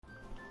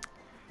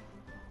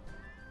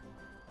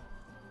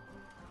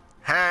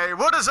Hey,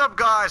 what is up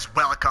guys?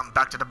 Welcome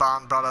back to the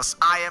Bond Brothers.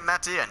 I am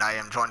Matty and I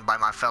am joined by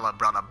my fellow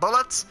brother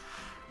Bullet.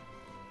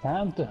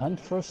 Time to hunt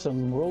for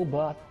some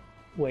robot...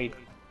 Wait,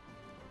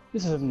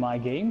 this isn't my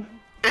game.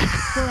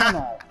 Where am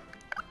I?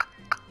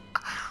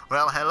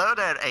 Well, hello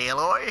there,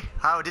 Aloy.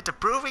 How did the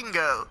proving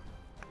go?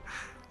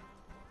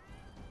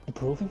 The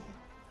proving?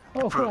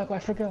 Oh crap, I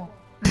forgot.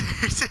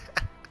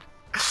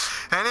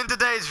 And in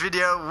today's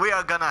video, we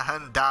are gonna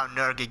hunt down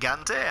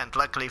Nergigante, and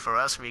luckily for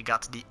us, we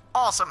got the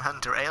awesome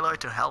hunter Aloy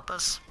to help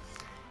us.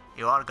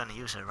 You are gonna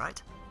use her,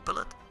 right,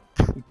 Bullet?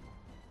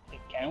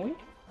 Can we?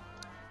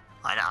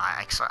 I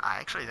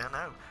actually don't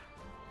know.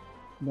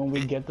 Don't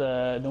we get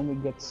the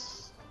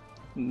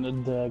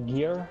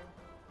gear?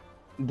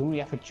 Do we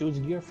have to choose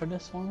gear for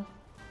this one?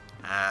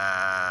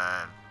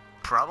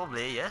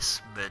 Probably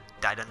yes, but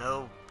I don't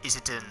know. Is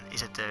it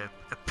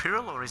a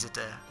pearl or is it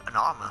an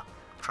armor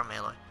from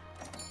Aloy?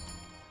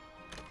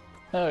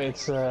 Oh,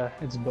 it's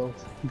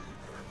both.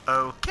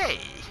 Okay.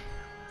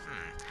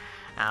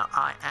 Now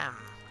I am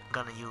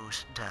gonna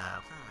use the.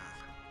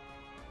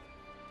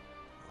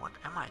 What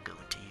am I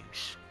going to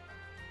use?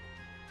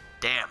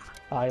 Damn,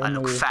 I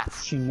look fat.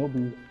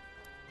 Shinobi.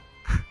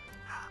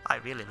 I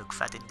really look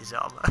fat in this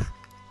armor.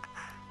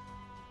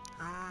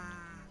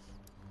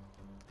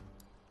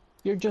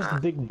 You're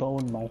just big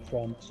bone, my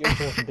friend. You're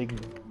just big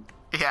bone.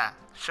 Yeah,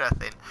 sure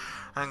thing.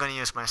 I'm gonna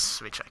use my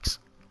switch axe.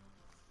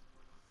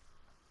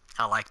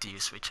 I like to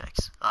use switch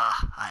axe.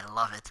 Ah, I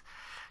love it.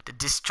 The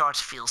discharge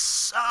feels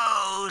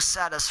so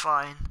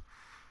satisfying.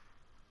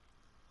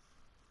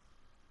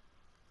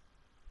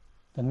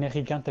 The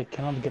Nergigante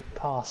cannot get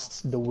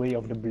past the way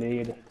of the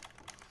blade.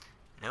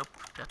 Nope,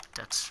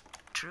 that's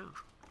true.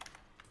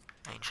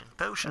 Ancient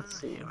potion.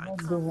 Let's see, Here what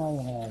do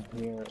I have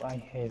here? I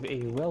have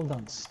a well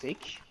done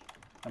steak.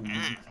 Oh,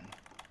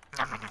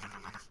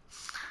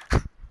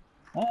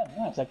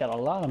 nice, I got a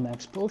lot of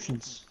max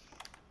potions.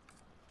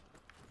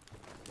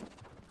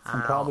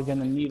 I'm probably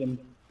gonna need them.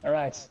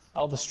 Alright,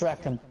 I'll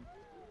distract him.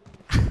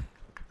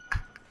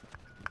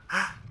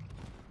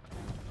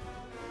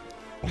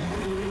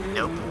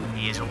 Nope,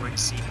 he has already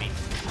seen me.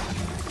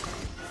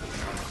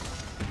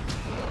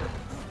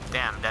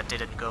 Damn, that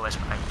didn't go as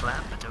I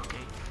planned, but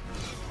okay.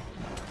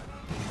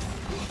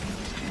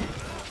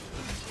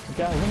 We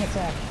got a wing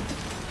attack.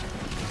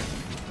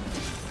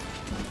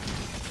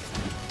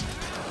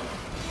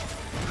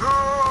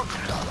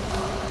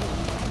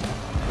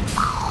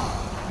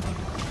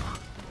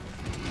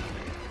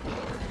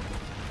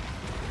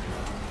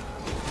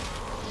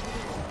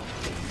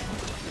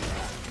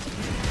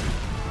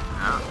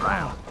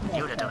 Wow,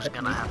 knew that was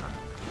gonna happen.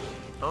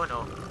 Oh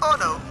no, oh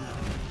no!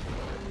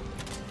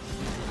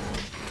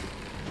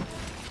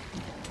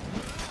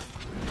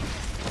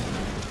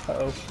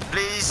 Uh-oh.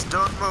 Please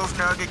don't move,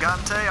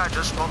 Nergigante, I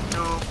just want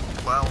to,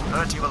 well,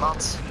 hurt you a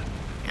lot.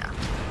 Yeah.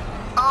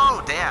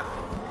 Oh, damn!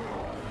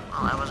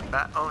 Well, that was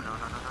bad. Oh no,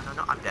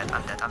 I'm dead.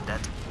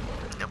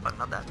 Nope, I'm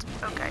not dead.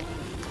 Okay.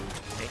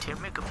 They'd hear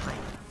me complain.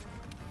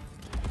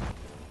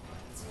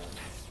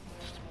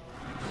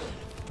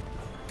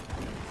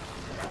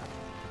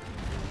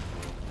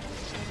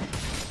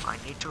 I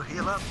need to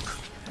heal up.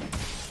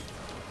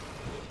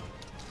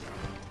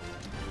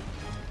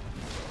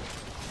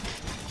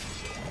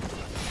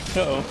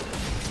 Uh-oh.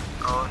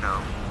 Oh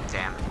no,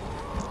 damn.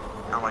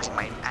 Now where's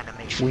my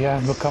animation? We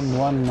have become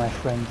one, my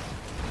friend.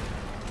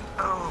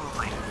 Oh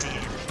my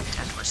dear,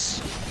 that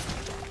was...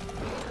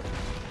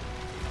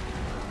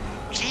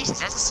 Jesus,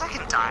 that's the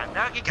second time.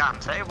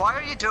 Nergigante, why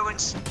are you doing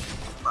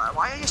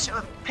why are you so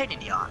a pain in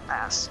the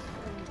ass?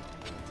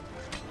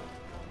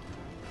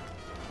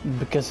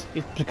 Because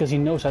he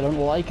knows I don't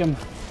like him.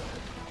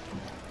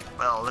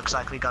 Well, looks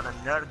like we got a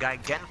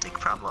Nergigantic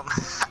problem.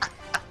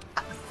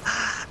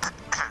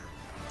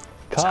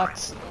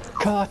 Cut!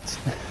 Cut!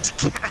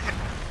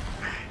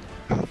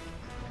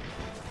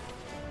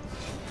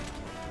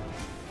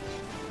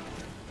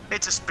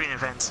 It's a sprint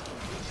event.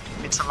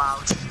 It's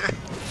allowed.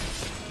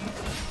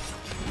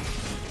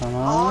 Come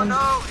on. Oh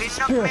no, he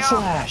knocked me Spirit off.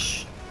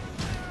 Slash!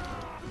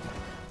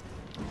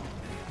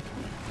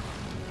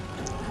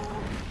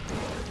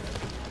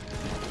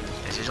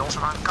 This is also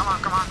on. Come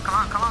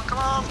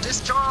on,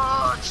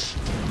 discharge!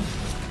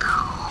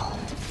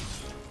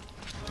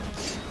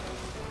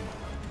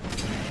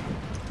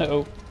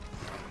 Uh-oh.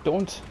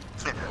 Don't.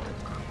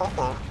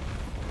 Uh-oh.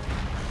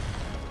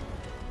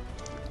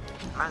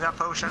 I got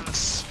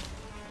potions.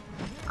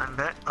 I'm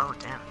bet. Oh,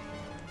 damn.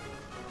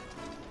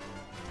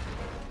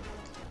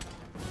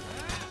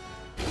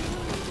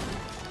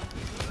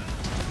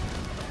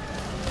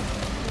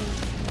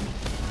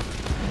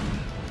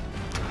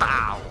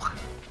 Bow.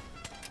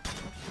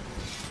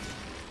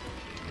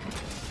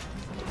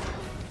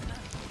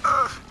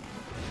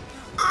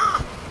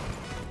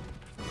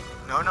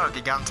 No,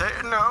 Gigante,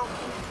 no.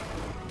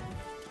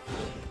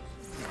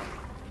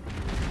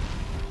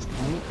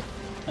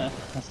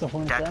 That's the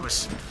point. That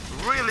was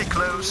really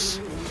close.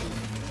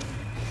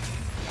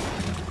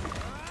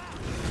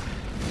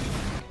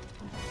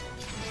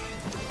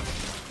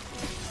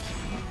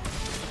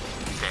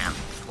 Damn,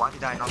 why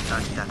did I not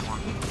touch that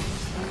one?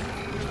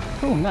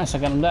 Oh, nice, I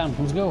got him down.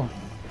 Let's go.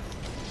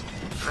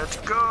 Let's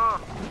go!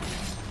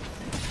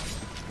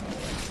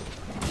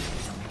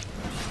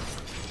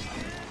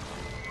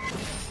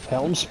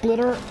 Helm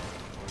splitter.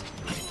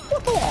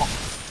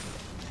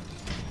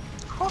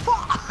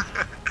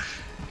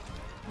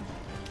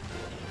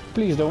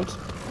 Please don't.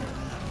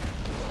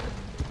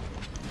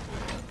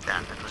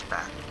 Damn, that was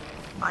bad.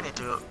 I need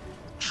to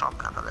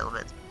sharpen up a little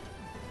bit.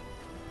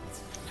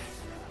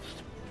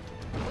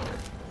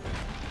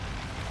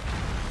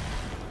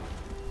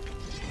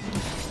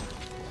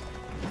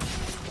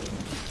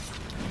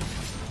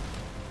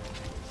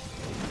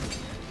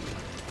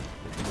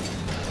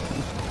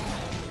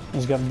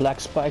 He's got black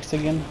spikes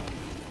again.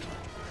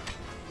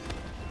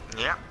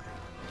 Yeah.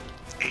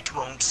 It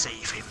won't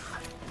save him.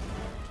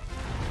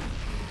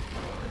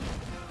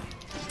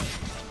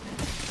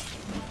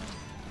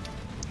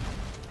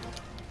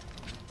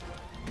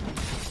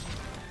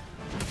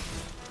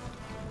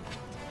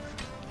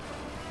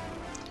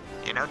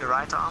 You know the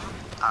right arm?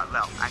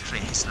 Well, actually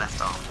his left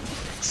arm.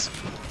 It's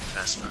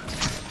first foot.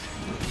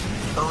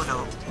 Oh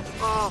no.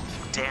 Oh,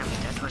 damn,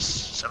 that was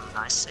some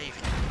nice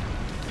saving.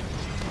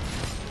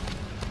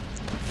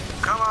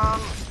 Come on!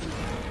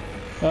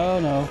 Oh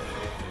no.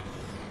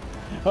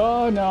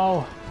 Oh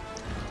no!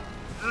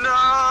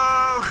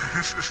 No!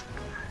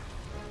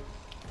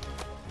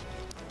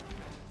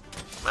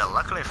 Well,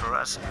 luckily for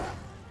us.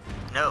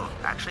 No,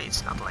 actually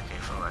it's not lucky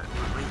for us.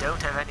 We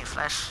don't have any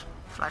flashes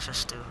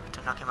to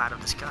knock him out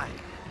of the sky.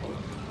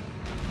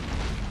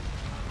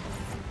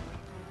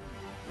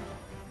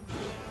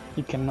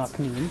 He can knock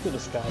me into the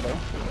sky though.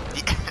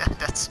 Yeah,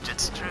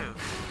 that's true.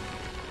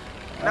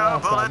 No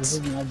bullets!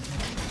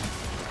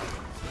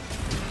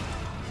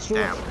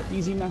 Damn.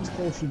 Easy max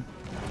potion.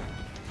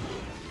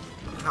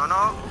 No,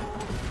 no!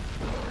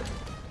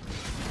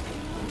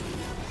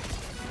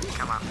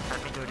 Come on,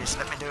 let me do this,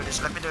 let me do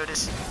this, let me do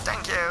this.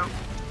 Thank you!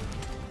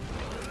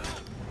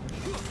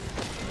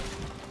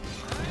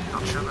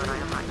 Not sure where I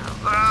am right now.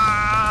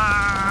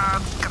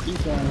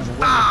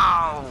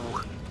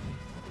 Ow!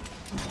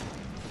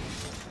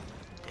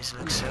 This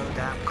looks so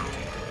damn cool.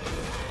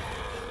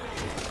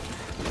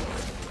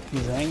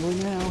 He's angry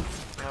now.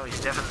 Oh,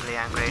 he's definitely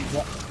angry.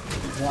 Yep.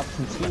 Drop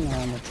some sling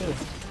armor too.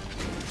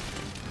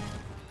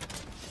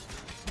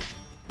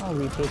 I'll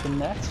retake him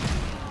that.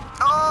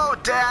 Oh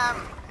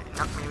damn! He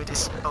knocked me with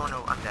this. Oh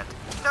no, I'm dead.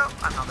 No,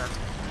 I'm not dead.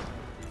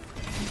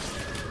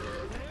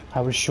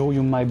 I will show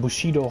you my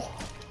Bushido.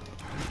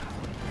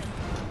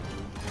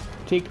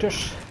 Take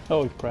this.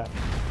 Oh crap.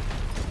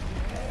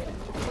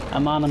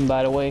 I'm on him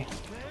by the way.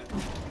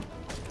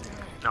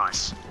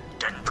 Nice.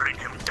 Then bring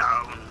him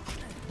down.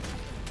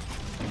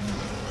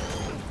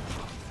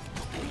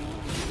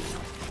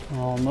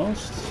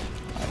 Almost,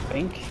 I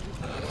think.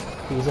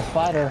 He's a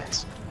fighter.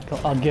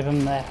 I'll give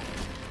him that.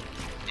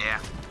 Yeah.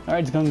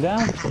 Alright, it's going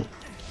down.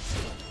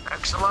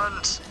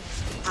 Excellent.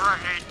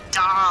 Bring it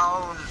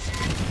down.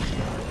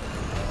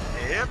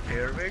 Yep,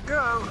 here we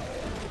go.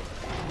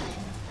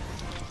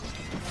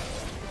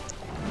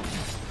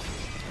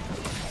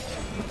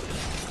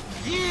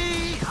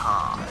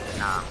 Yeehaw.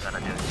 Now I'm gonna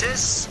do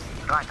this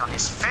right on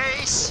his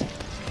face.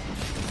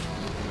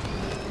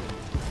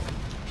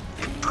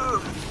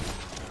 Boom.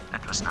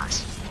 That was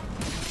nice.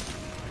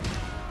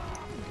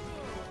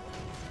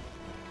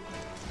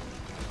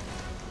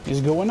 He's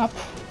going up.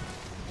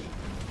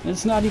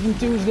 It's not even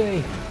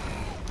Tuesday.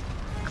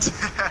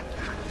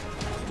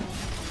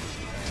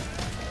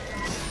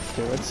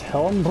 So it's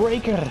Helm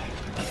Breaker.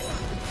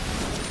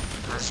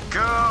 Let's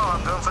go.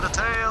 I'm going for the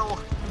tail.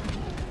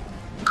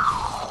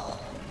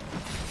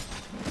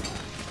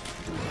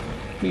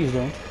 Please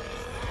don't.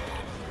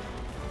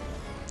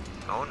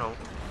 Oh no.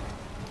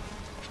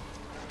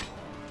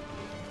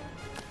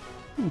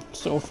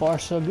 So far,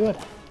 so good.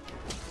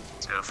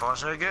 So far,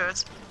 so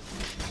good.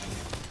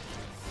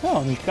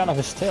 Oh, he cut off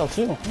his tail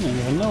too. I didn't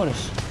even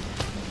notice.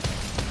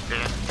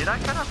 Did I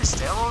cut off his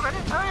tail already?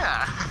 Oh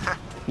yeah.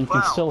 You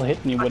can still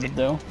hit me with it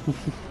though.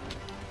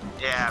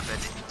 Yeah, but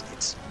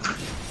it's...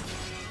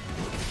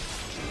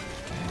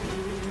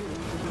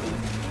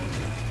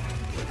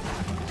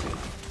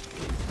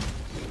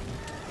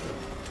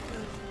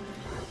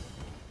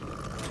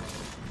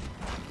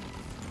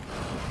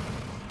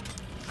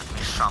 Let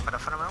me sharpen it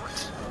for a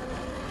moment.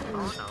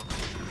 Oh no.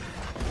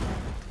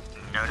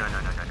 No, no, no,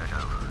 no, no, no, no.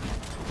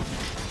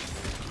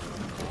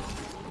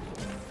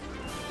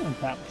 Oh,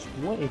 that was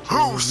way too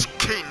Who's easy.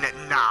 king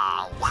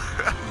now?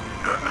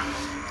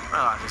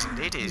 Oh, it was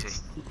indeed easy.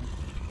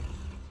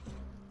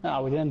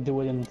 Ah, we didn't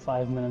do it in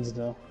 5 minutes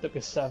though. Took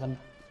us 7.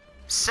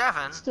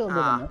 7? Still good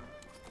enough.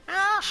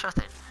 Yeah, sure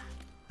thing.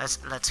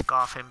 Let's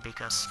scarf him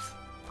because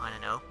I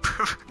don't know.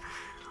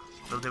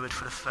 We'll do it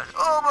for the fun.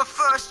 Oh, my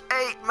first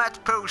 8 mat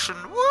potion!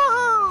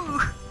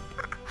 Woohoo!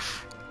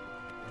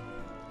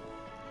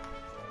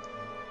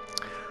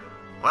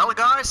 Well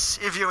guys,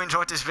 if you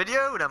enjoyed this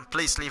video, then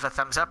please leave a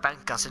thumbs up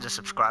and consider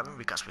subscribing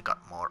because we got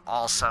more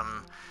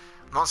awesome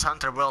Monster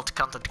Hunter World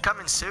content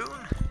coming soon.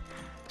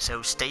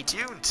 So stay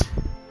tuned.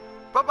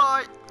 Bye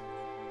bye!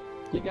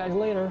 See you guys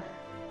later.